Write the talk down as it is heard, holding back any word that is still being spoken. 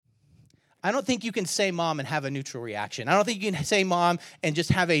I don't think you can say mom and have a neutral reaction. I don't think you can say mom and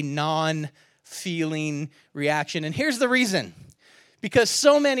just have a non-feeling reaction. And here's the reason. Because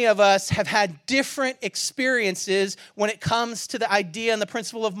so many of us have had different experiences when it comes to the idea and the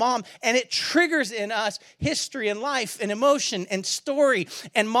principle of mom, and it triggers in us history and life and emotion and story,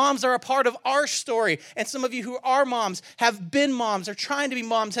 and moms are a part of our story. And some of you who are moms have been moms or trying to be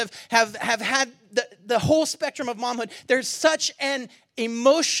moms, have had the whole spectrum of momhood. There's such an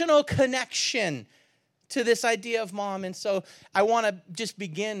emotional connection to this idea of mom, and so I want to just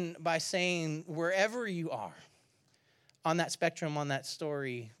begin by saying, wherever you are, on that spectrum, on that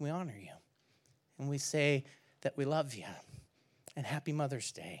story, we honor you. And we say that we love you. And happy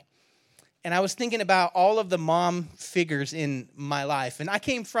Mother's Day. And I was thinking about all of the mom figures in my life. And I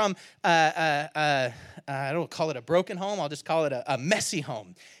came from, I don't call it a broken home, I'll just call it a messy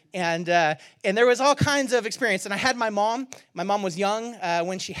home. And there was all kinds of experience. And I had my mom. My mom was young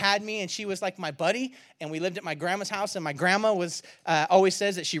when she had me, and she was like my buddy. And we lived at my grandma's house. And my grandma was always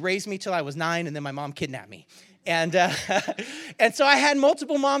says that she raised me till I was 9, and then my mom kidnapped me. And so I had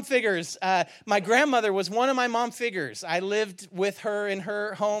multiple mom figures. My grandmother was one of my mom figures. I lived with her in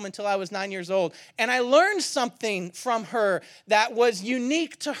her home until I was 9 years old. And I learned something from her that was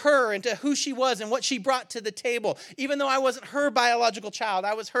unique to her and to who she was and what she brought to the table. Even though I wasn't her biological child,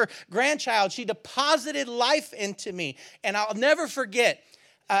 I was her grandchild. She deposited life into me. And I'll never forget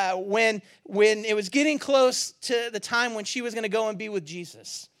when it was getting close to the time when she was going to go and be with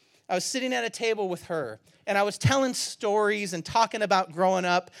Jesus. I was sitting at a table with her, and I was telling stories and talking about growing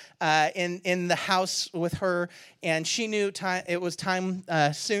up in the house with her, and she knew it was time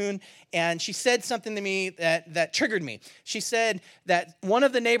soon, and she said something to me that triggered me. She said that one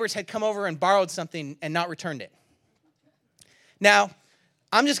of the neighbors had come over and borrowed something and not returned it. Now,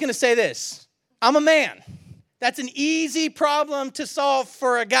 I'm just going to say this. I'm a man. That's an easy problem to solve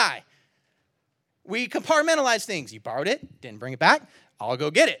for a guy. We compartmentalize things. You borrowed it, didn't bring it back, I'll go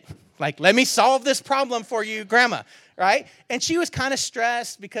get it. Like, let me solve this problem for you, Grandma, right? And she was kind of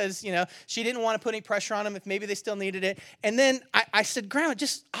stressed because, she didn't want to put any pressure on them if maybe they still needed it. And then I said, Grandma,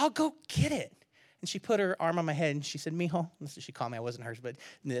 I'll go get it. And she put her arm on my head and she said, Mijo, that's what she called me. I wasn't hers, but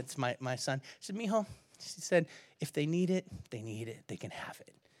that's my son. She said, Mijo, she said, if they need it, they can have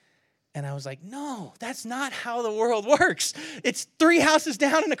it. And I was like, no, that's not how the world works. It's 3 houses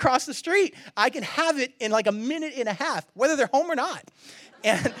down and across the street. I can have it in like a minute and a half, whether they're home or not.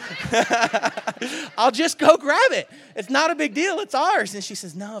 And I'll just go grab it. It's not a big deal. It's ours. And she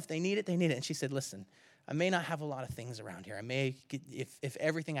says, no, if they need it, they need it. And she said, listen, I may not have a lot of things around here. I may, if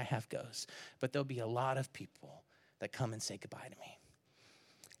everything I have goes, but there'll be a lot of people that come and say goodbye to me.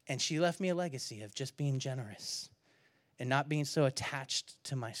 And she left me a legacy of just being generous and not being so attached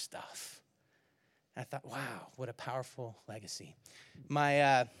to my stuff. And I thought, wow, what a powerful legacy.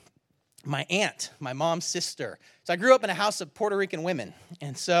 My aunt, my mom's sister. So I grew up in a house of Puerto Rican women.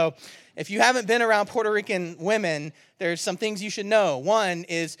 And so if you haven't been around Puerto Rican women, there's some things you should know. One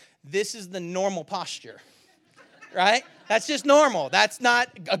is this is the normal posture, right? That's just normal. That's not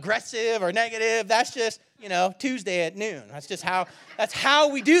aggressive or negative. That's just, Tuesday at noon. That's how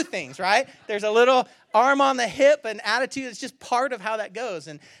we do things, right? There's a little arm on the hip and attitude. It's just part of how that goes.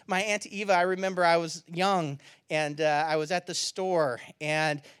 And my Aunt Eva, I remember I was young and I was at the store,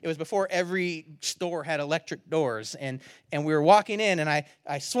 and it was before every store had electric doors. And we were walking in, and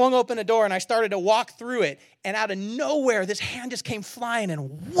I swung open a door and I started to walk through it. And out of nowhere, this hand just came flying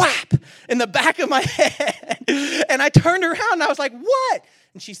and whap in the back of my head. And I turned around and I was like, what?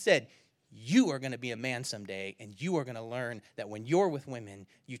 And she said, you are going to be a man someday, and you are going to learn that when you're with women,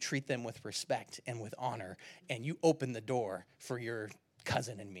 you treat them with respect and with honor, and you open the door for your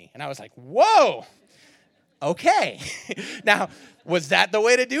cousin and me. And I was like, whoa, okay. Now, was that the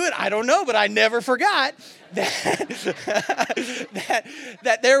way to do it? I don't know, but I never forgot that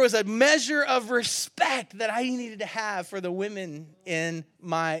there was a measure of respect that I needed to have for the women in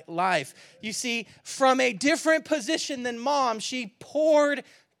my life. You see, from a different position than mom, she poured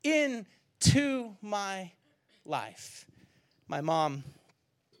into my life. My mom,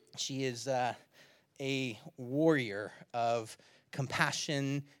 she is a warrior of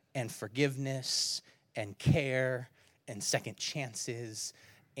compassion and forgiveness and care and second chances.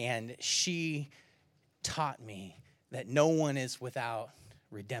 And she taught me that no one is without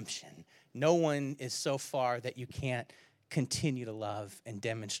redemption. No one is so far that you can't continue to love and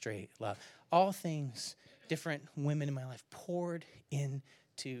demonstrate love. All things, different women in my life poured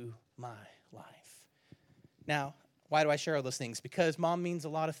into my life. Now, why do I share all those things? Because mom means a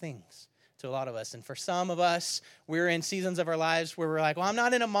lot of things to a lot of us. And for some of us, we're in seasons of our lives where we're like, well, I'm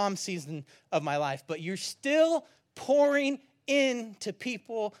not in a mom season of my life, but you're still pouring into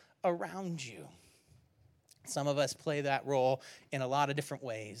people around you. Some of us play that role in a lot of different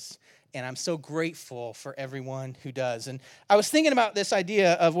ways, and I'm so grateful for everyone who does. And I was thinking about this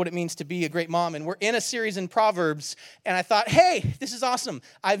idea of what it means to be a great mom, and we're in a series in Proverbs, and I thought, hey, this is awesome.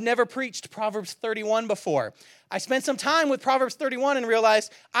 I've never preached Proverbs 31 before. I spent some time with Proverbs 31 and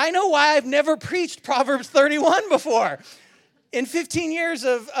realized I know why I've never preached Proverbs 31 before. In 15 years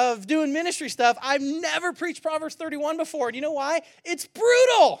of doing ministry stuff, I've never preached Proverbs 31 before. And you know why? It's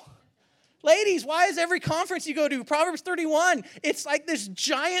brutal. Ladies, why is every conference you go to, Proverbs 31, it's like this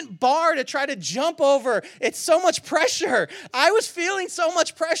giant bar to try to jump over. It's so much pressure. I was feeling so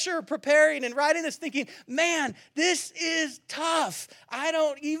much pressure preparing and writing this thinking, man, this is tough. I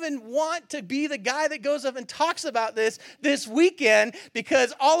don't even want to be the guy that goes up and talks about this weekend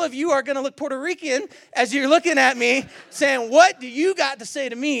because all of you are going to look Puerto Rican as you're looking at me saying, what do you got to say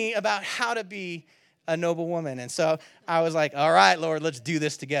to me about how to be a noble woman? And so I was like, all right, Lord, let's do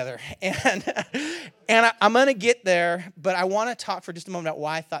this together. And I'm going to get there, but I want to talk for just a moment about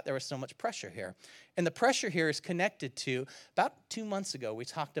why I thought there was so much pressure here. And the pressure here is connected to about 2 months ago, we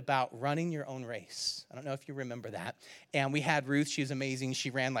talked about running your own race. I don't know if you remember that. And we had Ruth. She's amazing. She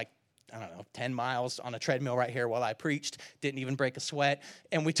ran 10 miles on a treadmill right here while I preached, didn't even break a sweat.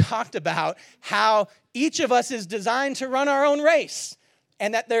 And we talked about how each of us is designed to run our own race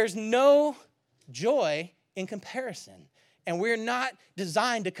and that there's no joy in comparison. And we're not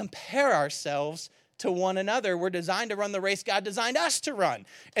designed to compare ourselves to one another. We're designed to run the race God designed us to run.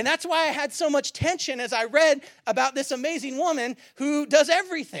 And that's why I had so much tension as I read about this amazing woman who does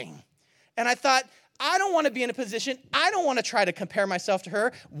everything. And I thought, I don't want to be in a position, I don't want to try to compare myself to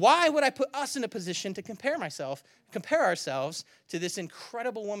her. Why would I put us in a position to compare ourselves to this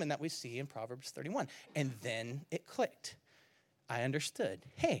incredible woman that we see in Proverbs 31? And then it clicked. I understood.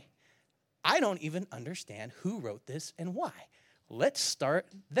 Hey, I don't even understand who wrote this and why. Let's start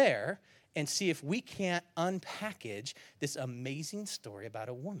there and see if we can't unpackage this amazing story about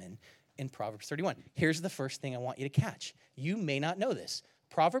a woman in Proverbs 31. Here's the first thing I want you to catch. You may not know this.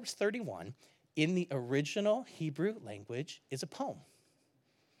 Proverbs 31 in the original Hebrew language is a poem.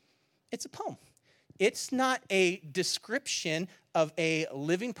 It's a poem. It's not a description of a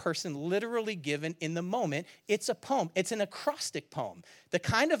living person literally given in the moment. It's a poem. It's an acrostic poem. The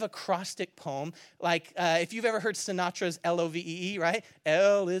kind of acrostic poem, like if you've ever heard Sinatra's L-O-V-E-E, right?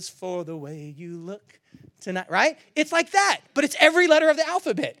 L is for the way you look tonight, right? It's like that, but it's every letter of the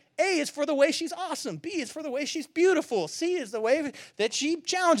alphabet. A is for the way she's awesome. B is for the way she's beautiful. C is the way that she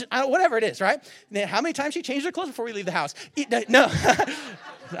challenges, whatever it is, right? Then how many times she changed her clothes before we leave the house? No.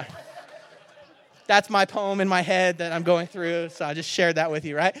 That's my poem in my head that I'm going through, so I just shared that with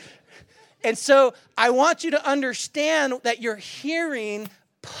you, right? And so I want you to understand that you're hearing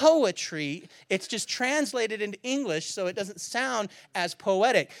poetry. It's just translated into English, so it doesn't sound as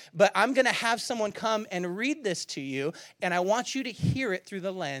poetic. But I'm going to have someone come and read this to you, and I want you to hear it through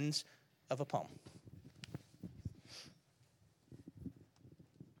the lens of a poem.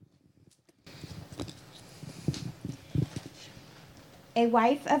 A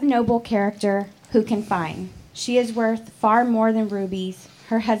wife of noble character, who can find? She is worth far more than rubies.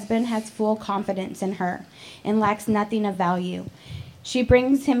 Her husband has full confidence in her and lacks nothing of value. She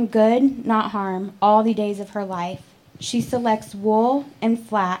brings him good, not harm, all the days of her life. She selects wool and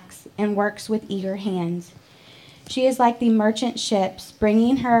flax and works with eager hands. She is like the merchant ships,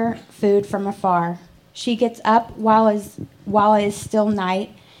 bringing her food from afar. She gets up while it is still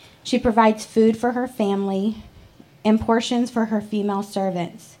night. She provides food for her family and portions for her female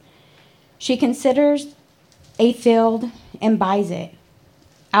servants. She considers a field and buys it.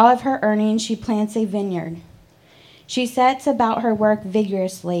 Out of her earnings, she plants a vineyard. She sets about her work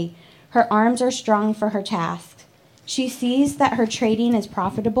vigorously. Her arms are strong for her task. She sees that her trading is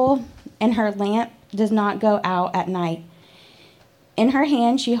profitable, and her lamp does not go out at night. In her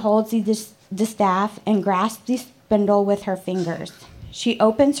hand, she holds the staff and grasps the spindle with her fingers. She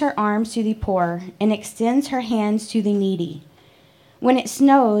opens her arms to the poor and extends her hands to the needy. When it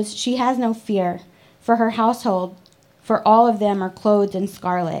snows, she has no fear for her household, for all of them are clothed in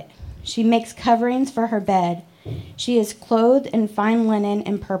scarlet. She makes coverings for her bed. She is clothed in fine linen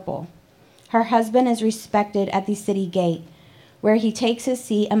and purple. Her husband is respected at the city gate, where he takes his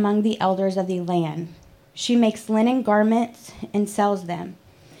seat among the elders of the land. She makes linen garments and sells them,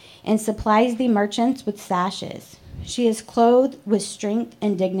 and supplies the merchants with sashes. She is clothed with strength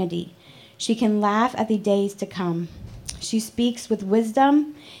and dignity. She can laugh at the days to come. She speaks with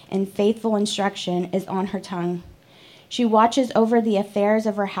wisdom, and faithful instruction is on her tongue. She watches over the affairs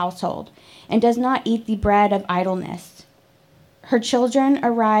of her household and does not eat the bread of idleness. Her children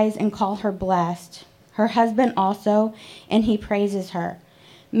arise and call her blessed. her husband also, and he praises her.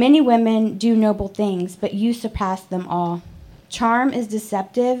 Many women do noble things, but you surpass them all. Charm is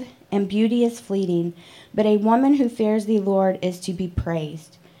deceptive, and beauty is fleeting, but a woman who fears the Lord is to be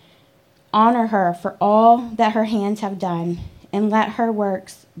praised. Honor her for all that her hands have done, and let her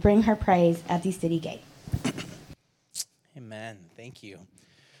works bring her praise at the city gate. Amen. Thank you.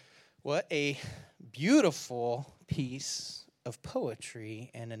 What a beautiful piece of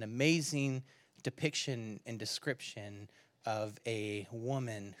poetry and an amazing depiction and description of a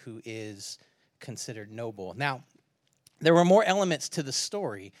woman who is considered noble. Now, there were more elements to the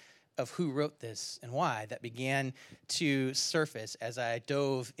story of who wrote this and why that began to surface as I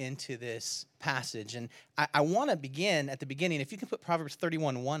dove into this passage. And I want to begin at the beginning. If you can put Proverbs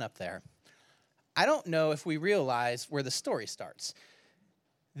 31:1 up there. I don't know if we realize where the story starts.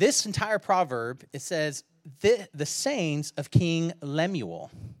 This entire proverb, it says, the sayings of King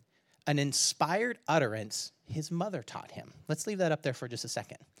Lemuel, an inspired utterance his mother taught him. Let's leave that up there for just a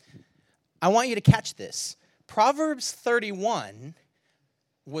second. I want you to catch this. Proverbs 31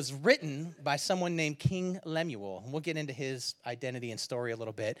 was written by someone named King Lemuel. And we'll get into his identity and story a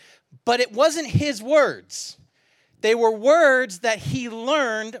little bit. But it wasn't his words. They were words that he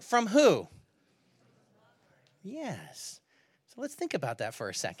learned from who? Yes. So let's think about that for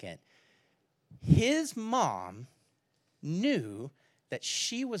a second. His mom knew that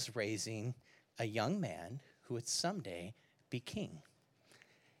she was raising a young man who would someday be king.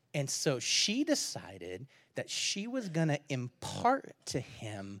 And so she decided that she was going to impart to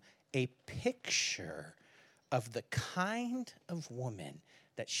him a picture of the kind of woman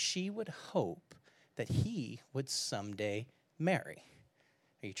that she would hope that he would someday marry.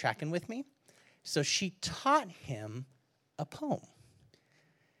 Are you tracking with me? So she taught him a poem.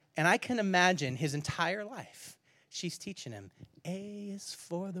 And I can imagine his entire life. She's teaching him, A is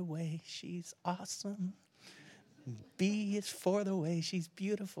for the way she's awesome. B is for the way she's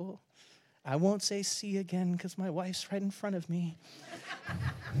beautiful. I won't say C again because my wife's right in front of me.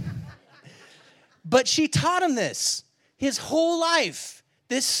 But she taught him this his whole life,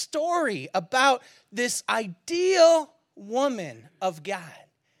 this story about this ideal woman of God.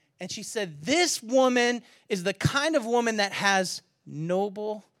 And she said, this woman is the kind of woman that has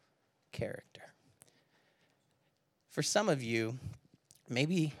noble character. For some of you,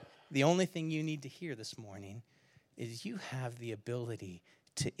 maybe the only thing you need to hear this morning is you have the ability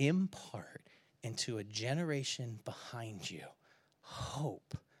to impart into a generation behind you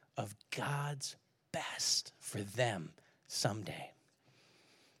hope of God's best for them someday.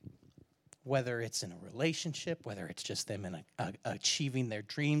 Whether it's in a relationship, whether it's just them in achieving their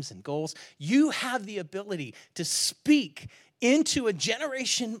dreams and goals, you have the ability to speak into a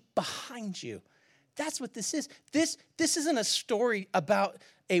generation behind you. That's what this is. This isn't a story about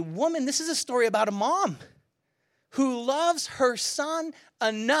a woman. This is a story about a mom who loves her son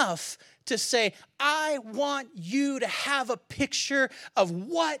enough to say, I want you to have a picture of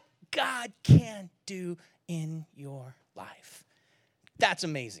what God can do in your life. That's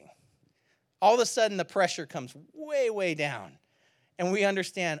amazing. All of a sudden, the pressure comes way, way down. And we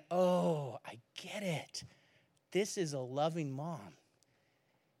understand, oh, I get it. This is a loving mom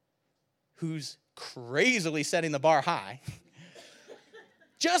who's crazily setting the bar high,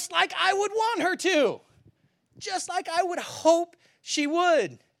 just like I would want her to, just like I would hope she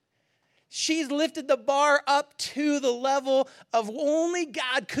would. She's lifted the bar up to the level of only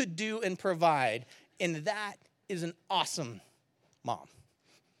God could do and provide. And that is an awesome mom.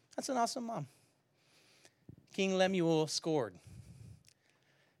 That's an awesome mom. King Lemuel scored.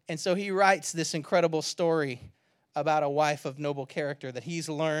 And so he writes this incredible story about a wife of noble character that he's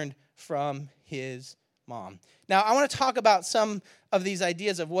learned from his mom. Now, I want to talk about some of these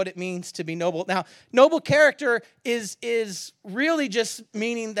ideas of what it means to be noble. Now, noble character is really just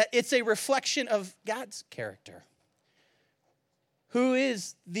meaning that it's a reflection of God's character. Who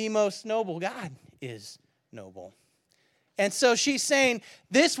is the most noble? God is noble. And so she's saying,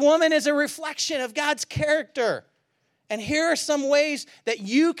 this woman is a reflection of God's character. And here are some ways that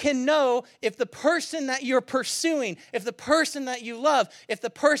you can know if the person that you're pursuing, if the person that you love, if the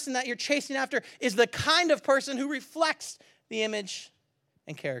person that you're chasing after is the kind of person who reflects the image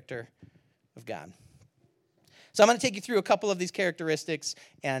and character of God. So I'm going to take you through a couple of these characteristics,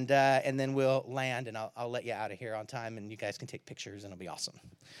 and then we'll land, and I'll let you out of here on time, and you guys can take pictures, and it'll be awesome.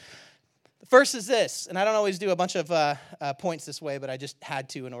 The first is this, and I don't always do a bunch of points this way, but I just had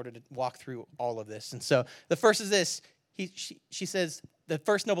to in order to walk through all of this. And so the first is this. She says the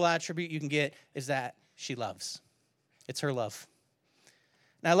first noble attribute you can get is that she loves. It's her love.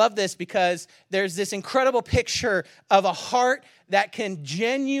 And I love this because there's this incredible picture of a heart that can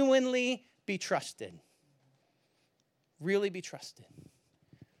genuinely be trusted? Really be trusted?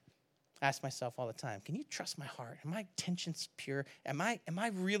 I ask myself all the time, can you trust my heart? Are my intentions pure? Am I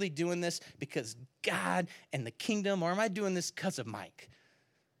really doing this because God and the kingdom, or am I doing this because of Mike?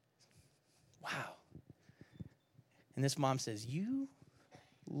 Wow. And this mom says, you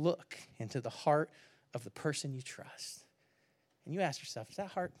look into the heart of the person you trust. And you ask yourself, is that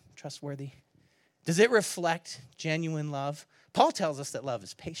heart trustworthy? Does it reflect genuine love? Paul tells us that love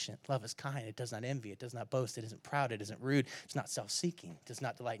is patient, love is kind, it does not envy, it does not boast, it isn't proud, it isn't rude, it's not self-seeking, it does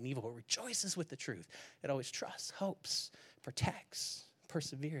not delight in evil, it rejoices with the truth. It always trusts, hopes, protects,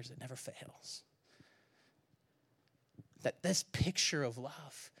 perseveres, it never fails. That this picture of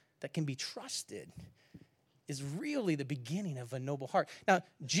love that can be trusted is really the beginning of a noble heart. Now,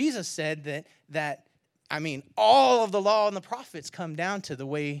 Jesus said that all of the law and the prophets come down to the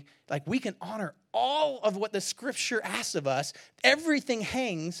way, like, we can honor all of what the scripture asks of us. Everything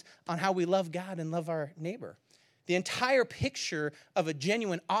hangs on how we love God and love our neighbor. The entire picture of a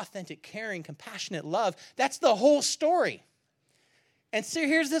genuine, authentic, caring, compassionate love, that's the whole story. And so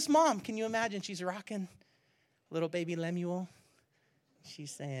here's this mom. Can you imagine? She's rocking little baby Lemuel.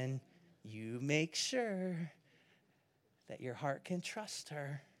 She's saying, you make sure that your heart can trust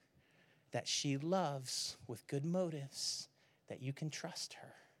her, that she loves with good motives, that you can trust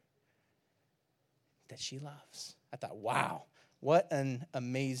her, that she loves. I thought, wow, what an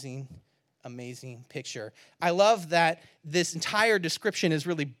amazing, amazing picture. I love that this entire description is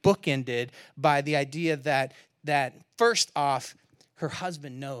really bookended by the idea that first off, her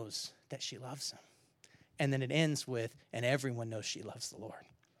husband knows that she loves him. And then it ends with, and everyone knows she loves the Lord.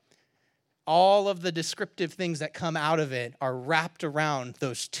 All of the descriptive things that come out of it are wrapped around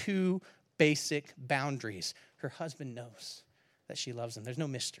those two basic boundaries. Her husband knows that she loves him. There's no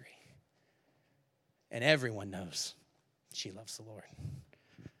mystery. And everyone knows she loves the Lord.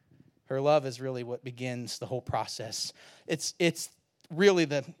 Her love is really what begins the whole process. It's really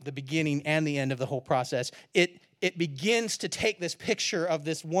the beginning and the end of the whole process. It begins to take this picture of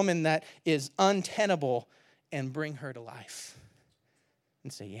this woman that is untenable and bring her to life.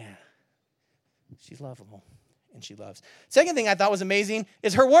 And say, yeah, she's lovable and she loves. Second thing I thought was amazing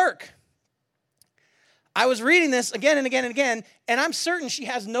is her work. I was reading this again and again and again, and I'm certain she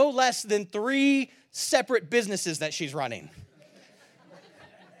has no less than 3 separate businesses that she's running.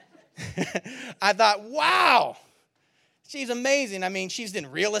 I thought, wow, she's amazing. I mean, she's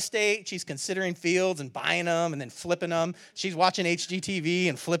in real estate. She's considering fields and buying them and then flipping them. She's watching HGTV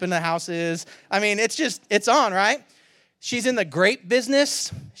and flipping the houses. I mean, it's on, right? She's in the grape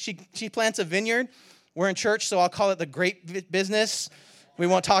business. She plants a vineyard. We're in church, so I'll call it the grape business. We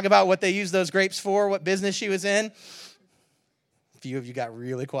won't talk about what they use those grapes for, what business she was in. A few of you got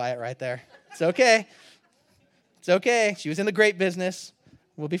really quiet right there. It's okay. It's okay. She was in the grape business.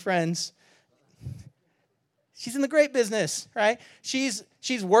 We'll be friends. She's in the grape business, right? She's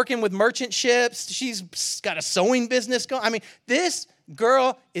working with merchant ships. She's got a sewing business going. I mean, this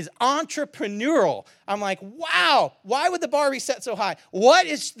girl is entrepreneurial. I'm like, wow, why would the bar be set so high? What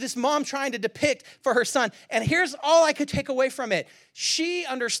is this mom trying to depict for her son? And here's all I could take away from it. She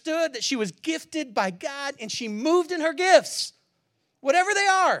understood that she was gifted by God, and she moved in her gifts, whatever they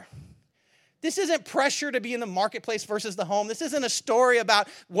are. This isn't pressure to be in the marketplace versus the home. This isn't a story about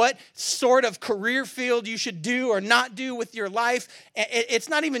what sort of career field you should do or not do with your life. It's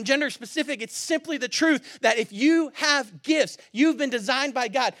not even gender specific. It's simply the truth that if you have gifts, you've been designed by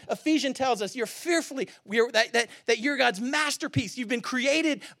God. Ephesians tells us you're fearfully, that you're God's masterpiece. You've been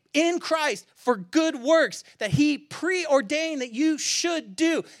created in Christ for good works that he preordained that you should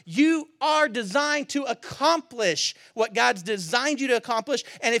do. You are designed to accomplish what God's designed you to accomplish.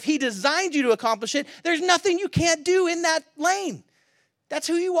 And if he designed you to accomplish it, there's nothing you can't do in that lane. That's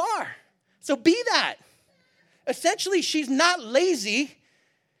who you are. So be that. Essentially, she's not lazy.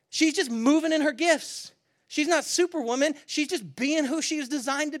 She's just moving in her gifts. She's not superwoman. She's just being who she was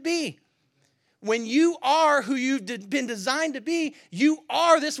designed to be. When you are who you've been designed to be, you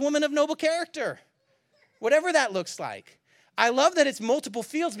are this woman of noble character, whatever that looks like. I love that it's multiple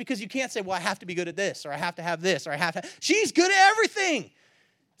fields because you can't say, well, I have to be good at this, or I have to have this, or I have to. She's good at everything.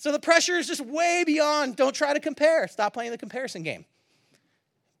 So the pressure is just way beyond. Don't try to compare. Stop playing the comparison game.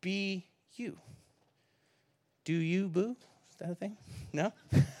 Be you. Do you, boo? Is that a thing? No?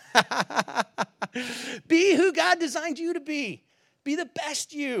 Be who God designed you to be. Be the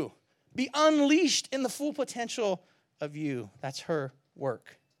best you. Be unleashed in the full potential of you. That's her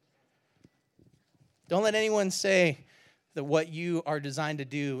work. Don't let anyone say that what you are designed to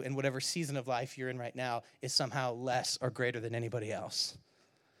do in whatever season of life you're in right now is somehow less or greater than anybody else.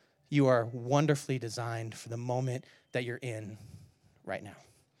 You are wonderfully designed for the moment that you're in right now.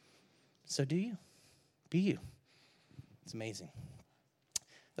 So do you. Be you. It's amazing.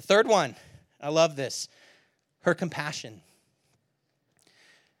 The third one, I love this, her compassion.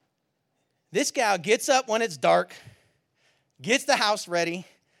 This gal gets up when it's dark, gets the house ready,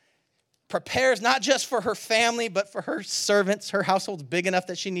 prepares not just for her family, but for her servants. Her household's big enough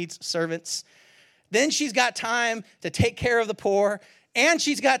that she needs servants. Then she's got time to take care of the poor, and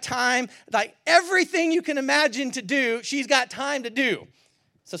she's got time, like everything you can imagine to do, she's got time to do.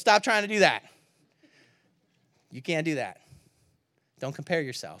 So stop trying to do that. You can't do that. Don't compare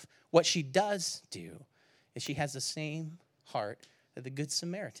yourself. What she does do is she has the same heart that the Good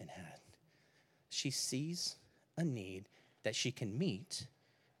Samaritan had. She sees a need that she can meet,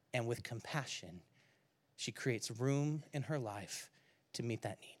 and with compassion, she creates room in her life to meet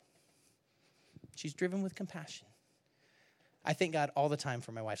that need. She's driven with compassion. I thank God all the time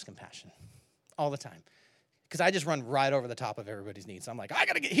for my wife's compassion. All the time. Because I just run right over the top of everybody's needs. I'm like, I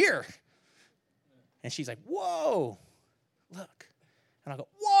got to get here. And she's like, whoa, look. And I'll go,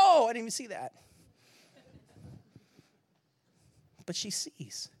 whoa, I didn't even see that. But she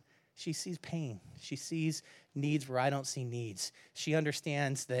sees. She sees pain. She sees needs where I don't see needs. She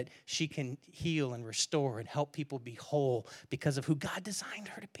understands that she can heal and restore and help people be whole because of who God designed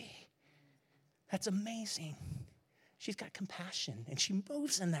her to be. That's amazing. She's got compassion, and she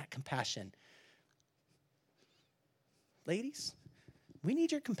moves in that compassion. Ladies, we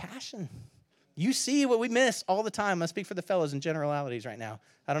need your compassion. You see what we miss all the time. I speak for the fellas in generalities right now.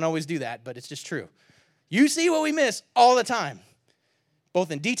 I don't always do that, but it's just true. You see what we miss all the time,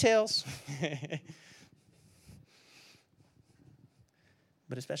 both in details,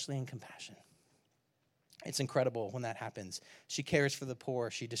 but especially in compassion. It's incredible when that happens. She cares for the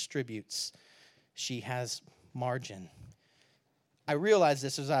poor. She distributes. She has margin. I realized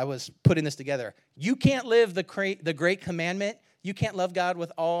this as I was putting this together. You can't live the great commandment. You can't love God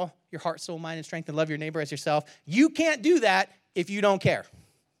with all your heart, soul, mind, and strength and love your neighbor as yourself. You can't do that if you don't care.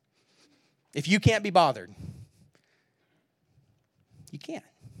 If you can't be bothered. You can't.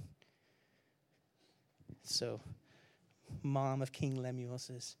 So, mom of King Lemuel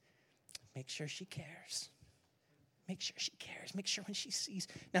says, make sure she cares. Make sure she cares. Make sure when she sees.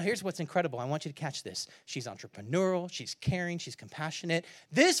 Now, here's what's incredible. I want you to catch this. She's entrepreneurial. She's caring. She's compassionate.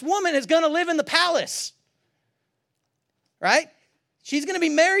 This woman is going to live in the palace. Right? She's going to be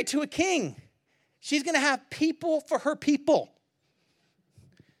married to a king. She's going to have people for her people.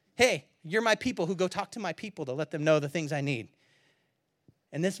 Hey, you're my people who go talk to my people to let them know the things I need.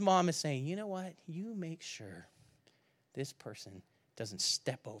 And this mom is saying, you know what? You make sure this person doesn't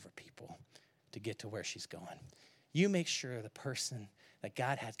step over people to get to where she's going. You make sure the person that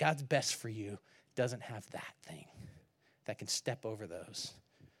God has, God's best for you, doesn't have that thing that can step over those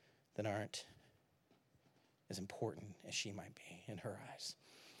that aren't as important as she might be in her eyes.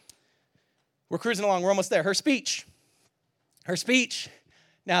 We're cruising along. We're almost there. Her speech.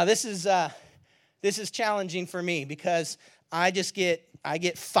 Now, this is challenging for me because I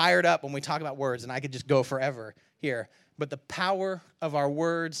get fired up when we talk about words, and I could just go forever here. But the power of our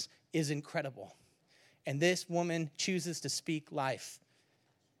words is incredible. And this woman chooses to speak life,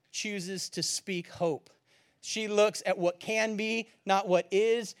 chooses to speak hope. She looks at what can be, not what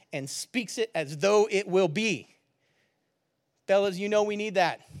is, and speaks it as though it will be. Fellas, you know we need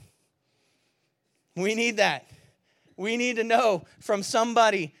that. We need that. We need to know from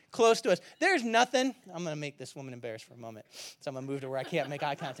somebody close to us. There's nothing. I'm going to make this woman embarrassed for a moment. So I'm going to move to where I can't make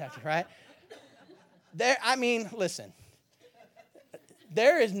eye contact, right? Listen.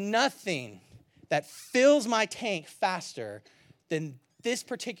 There is nothing that fills my tank faster than this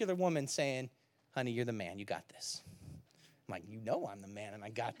particular woman saying, honey, you're the man. You got this. I'm like, you know I'm the man and I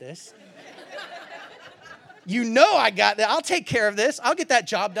got this. You know I got that. I'll take care of this. I'll get that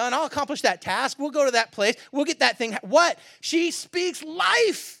job done. I'll accomplish that task. We'll go to that place. We'll get that thing. What? She speaks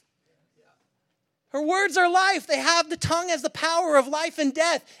life. Her words are life. They have the tongue as the power of life and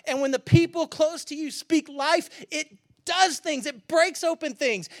death. And when the people close to you speak life, it does things. It breaks open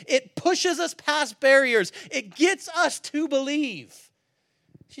things. It pushes us past barriers. It gets us to believe.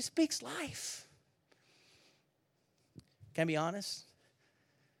 She speaks life. Can I be honest?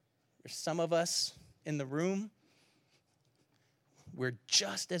 There's some of us in the room, we're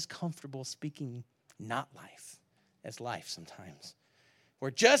just as comfortable speaking not life as life sometimes. We're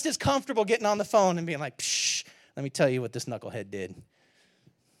just as comfortable getting on the phone and being like, psh, let me tell you what this knucklehead did.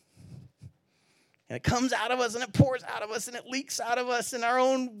 And it comes out of us and it pours out of us and it leaks out of us in our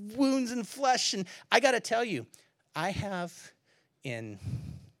own wounds and flesh. And I got to tell you, I have how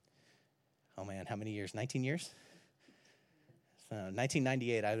many years? 19 years?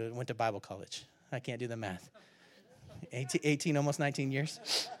 1998, I went to Bible college. I can't do the math. 18, almost 19 years.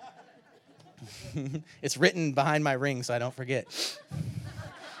 It's written behind my ring so I don't forget.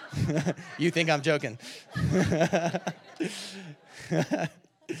 You think I'm joking.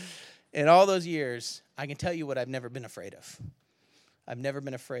 In all those years, I can tell you what I've never been afraid of. I've never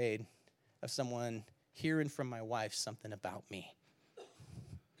been afraid of someone hearing from my wife something about me.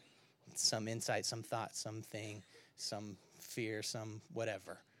 Some insight, some thought, something, some fear, some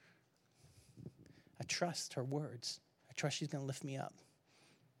whatever. I trust her words. I trust she's going to lift me up.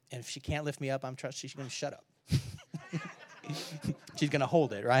 And if she can't lift me up, I'm trust she's going to shut up. She's going to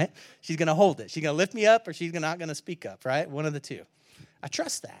hold it, right? She's going to hold it. She's going to lift me up or she's not going to speak up, right? One of the two. I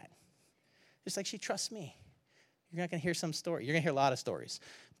trust that. Just like she trusts me. You're not going to hear some story. You're going to hear a lot of stories,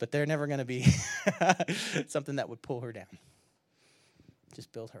 but they're never going to be something that would pull her down.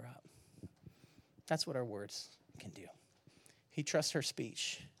 Just build her up. That's what our words can do. He trusts her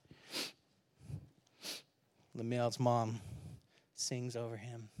speech. Lemuel's mom sings over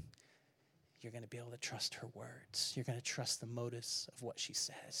him. You're going to be able to trust her words. You're going to trust the motives of what she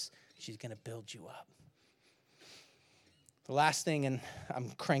says. She's going to build you up. The last thing, and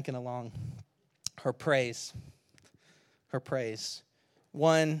I'm cranking along, her praise. Her praise.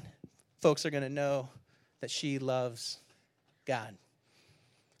 One, folks are going to know that she loves God.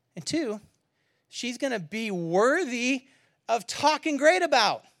 And two, she's going to be worthy of talking great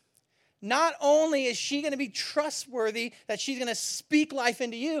about. Not only is she going to be trustworthy that she's going to speak life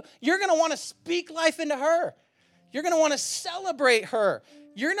into you, you're going to want to speak life into her. You're going to want to celebrate her.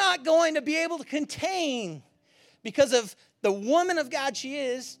 You're not going to be able to contain because of the woman of God she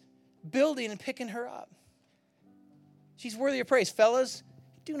is, building and picking her up. She's worthy of praise. Fellas,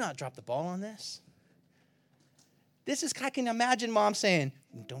 do not drop the ball on this. This is, I can imagine mom saying,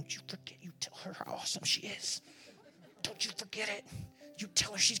 don't you forget, you tell her how awesome she is. Don't you forget it. You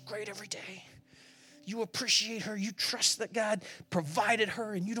tell her she's great every day. You appreciate her. You trust that God provided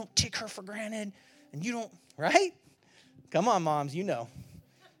her and you don't take her for granted. And you don't, right? Come on, moms, you know.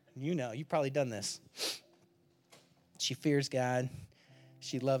 You know, you've probably done this. She fears God.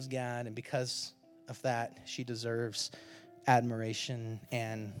 She loves God. And because of that, she deserves admiration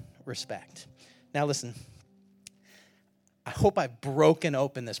and respect. Now listen, I hope I've broken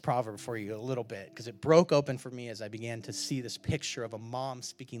open this proverb for you a little bit because it broke open for me as I began to see this picture of a mom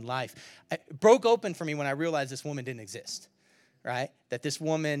speaking life. It broke open for me when I realized this woman didn't exist, right? That this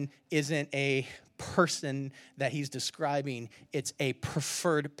woman isn't a person that he's describing. It's a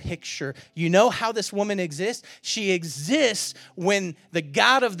preferred picture. You know how this woman exists? She exists when the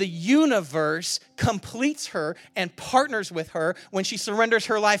God of the universe completes her and partners with her when she surrenders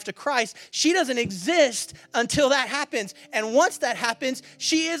her life to Christ. She doesn't exist until that happens. And once that happens,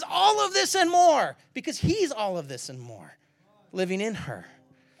 she is all of this and more because he's all of this and more living in her.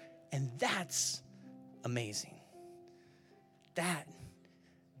 And that's amazing. That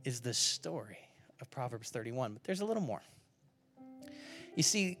is the story of Proverbs 31, but there's a little more. You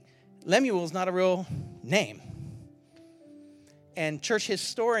see, Lemuel is not a real name. And church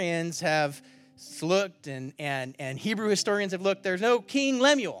historians have looked and Hebrew historians have looked. There's no King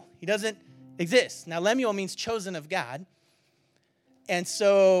Lemuel. He doesn't exist. Now, Lemuel means chosen of God. And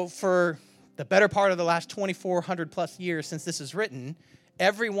so for the better part of the last 2,400 plus years since this is written,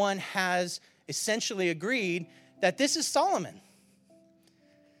 everyone has essentially agreed that this is Solomon.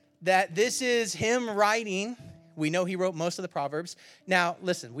 That this is him writing. We know he wrote most of the Proverbs. Now,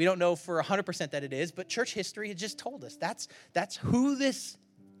 listen, we don't know for 100% that it is, but church history has just told us that's who this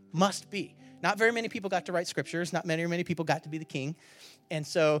must be. Not very many people got to write scriptures. Not many people got to be the king. And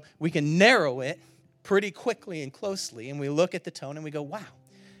so we can narrow it pretty quickly and closely, and we look at the tone and we go, wow,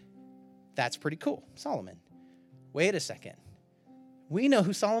 that's pretty cool, Solomon. Wait a second. We know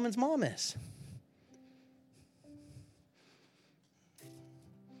who Solomon's mom is.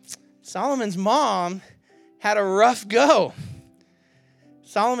 Solomon's mom had a rough go.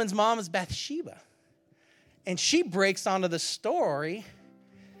 Solomon's mom is Bathsheba. And she breaks onto the story.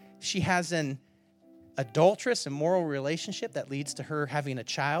 She has an adulterous, immoral relationship that leads to her having a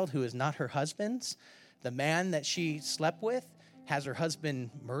child who is not her husband's. The man that she slept with has her husband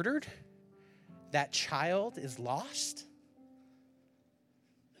murdered. That child is lost.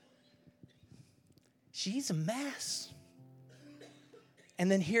 She's a mess. And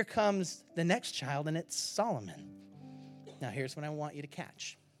then here comes the next child, and it's Solomon. Now, here's what I want you to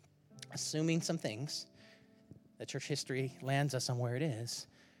catch. Assuming some things, that church history lands us on where it is,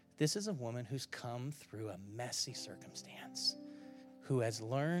 this is a woman who's come through a messy circumstance, who has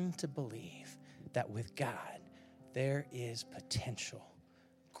learned to believe that with God, there is potential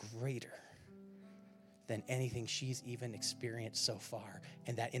greater than anything she's even experienced so far,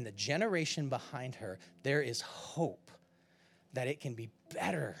 and that in the generation behind her, there is hope that it can be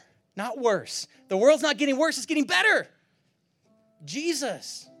better not worse. The world's not getting worse, it's getting better.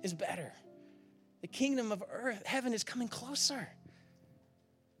 Jesus is better. The kingdom of earth, heaven is coming closer.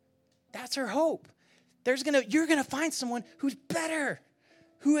 That's her hope. You're going to find someone who's better,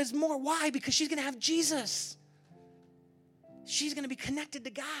 who is more. Why? Because she's going to have Jesus. She's going to be connected to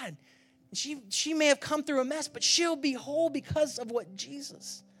God. She may have come through a mess, but she'll be whole because of what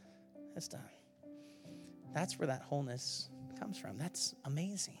Jesus has done. That's where that wholeness comes from. That's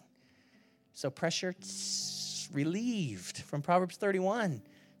amazing. So pressure relieved from Proverbs 31.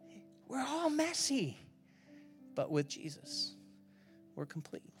 We're all messy, but with Jesus, we're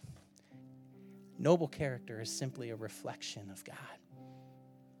complete. Noble character is simply a reflection of God.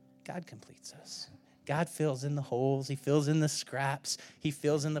 God completes us. God fills in the holes. He fills in the scraps. He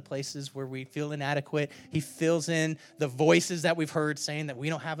fills in the places where we feel inadequate. He fills in the voices that we've heard saying that we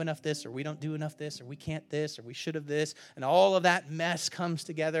don't have enough this, or we don't do enough this, or we can't this, or we should have this. And all of that mess comes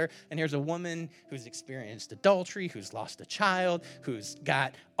together. And here's a woman who's experienced adultery, who's lost a child, who's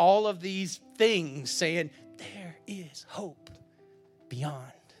got all of these things saying, there is hope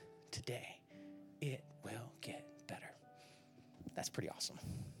beyond today. It will get better. That's pretty awesome.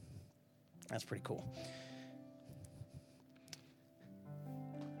 That's pretty cool.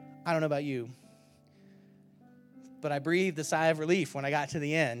 I don't know about you, but I breathed a sigh of relief when I got to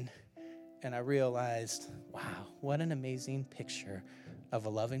the end and I realized, wow, what an amazing picture of a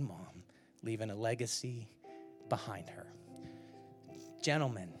loving mom leaving a legacy behind her.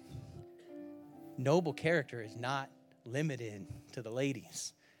 Gentlemen, noble character is not limited to the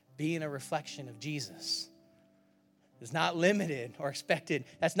ladies. Being a reflection of Jesus is not limited or expected.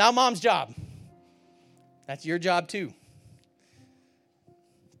 That's not mom's job. That's your job too.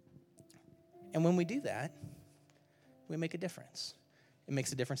 And when we do that, we make a difference. It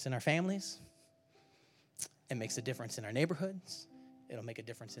makes a difference in our families. It makes a difference in our neighborhoods. It'll make a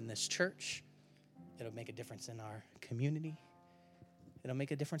difference in this church. It'll make a difference in our community. It'll make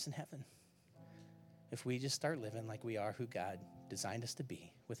a difference in heaven if we just start living like we are who God designed us to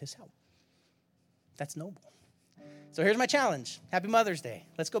be with his help. That's noble. So here's my challenge. Happy Mother's Day.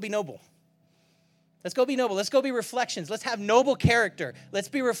 Let's go be noble. Let's go be noble. Let's go be reflections. Let's have noble character. Let's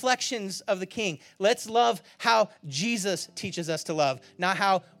be reflections of the King. Let's love how Jesus teaches us to love, not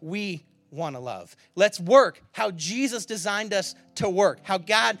how we want to love. Let's work how Jesus designed us to work, how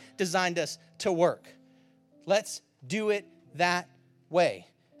God designed us to work. Let's do it that way.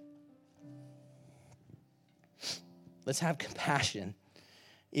 Let's have compassion,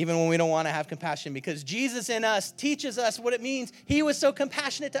 even when we don't want to have compassion, because Jesus in us teaches us what it means. He was so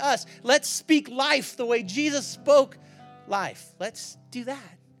compassionate to us. Let's speak life the way Jesus spoke life. Let's do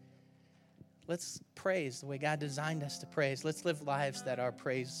that. Let's praise the way God designed us to praise. Let's live lives that are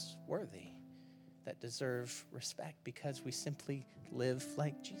praiseworthy, that deserve respect, because we simply live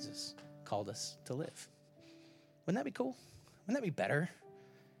like Jesus called us to live. Wouldn't that be cool? Wouldn't that be better?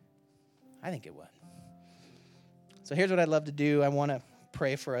 I think it would. So here's what I'd love to do. I want to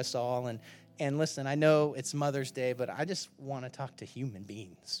pray for us all. And listen, I know it's Mother's Day, but I just want to talk to human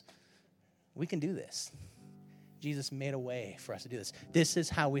beings. We can do this. Jesus made a way for us to do this. This is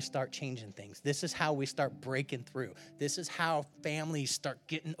how we start changing things. This is how we start breaking through. This is how families start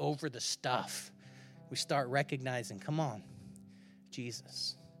getting over the stuff. We start recognizing, come on,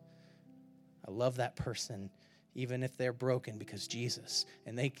 Jesus. I love that person, even if they're broken, because Jesus.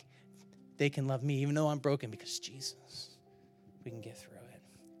 And they can love me, even though I'm broken, because Jesus. We can get through it.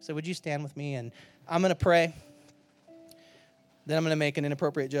 So would you stand with me? And I'm going to pray. Then I'm going to make an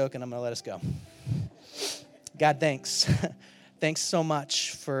inappropriate joke, and I'm going to let us go. God, thanks. Thanks so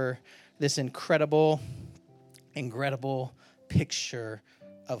much for this incredible picture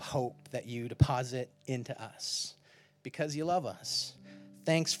of hope that you deposit into us because you love us.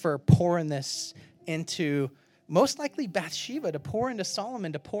 Thanks for pouring this into most likely Bathsheba, to pour into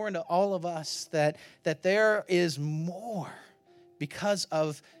Solomon, to pour into all of us, that there is more because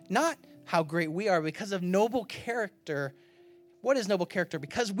of not how great we are, because of noble character. What is noble character?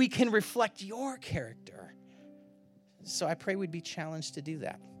 Because we can reflect your character. So I pray we'd be challenged to do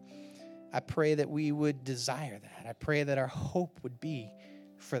that. I pray that we would desire that. I pray that our hope would be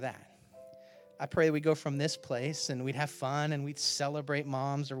for that. I pray that we go from this place and we'd have fun and we'd celebrate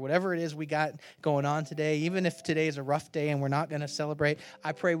moms or whatever it is we got going on today. Even if today is a rough day and we're not going to celebrate,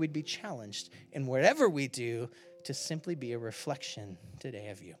 I pray we'd be challenged in whatever we do to simply be a reflection today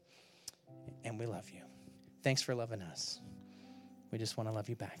of you. And we love you. Thanks for loving us. We just want to love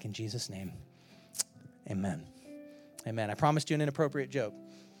you back. In Jesus' name, amen. Amen. I promised you an inappropriate joke.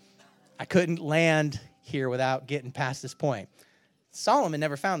 I couldn't land here without getting past this point. Solomon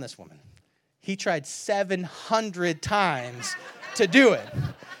never found this woman. He tried 700 times to do it.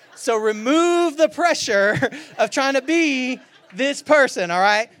 So remove the pressure of trying to be this person, all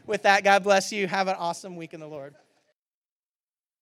right? With that, God bless you. Have an awesome week in the Lord.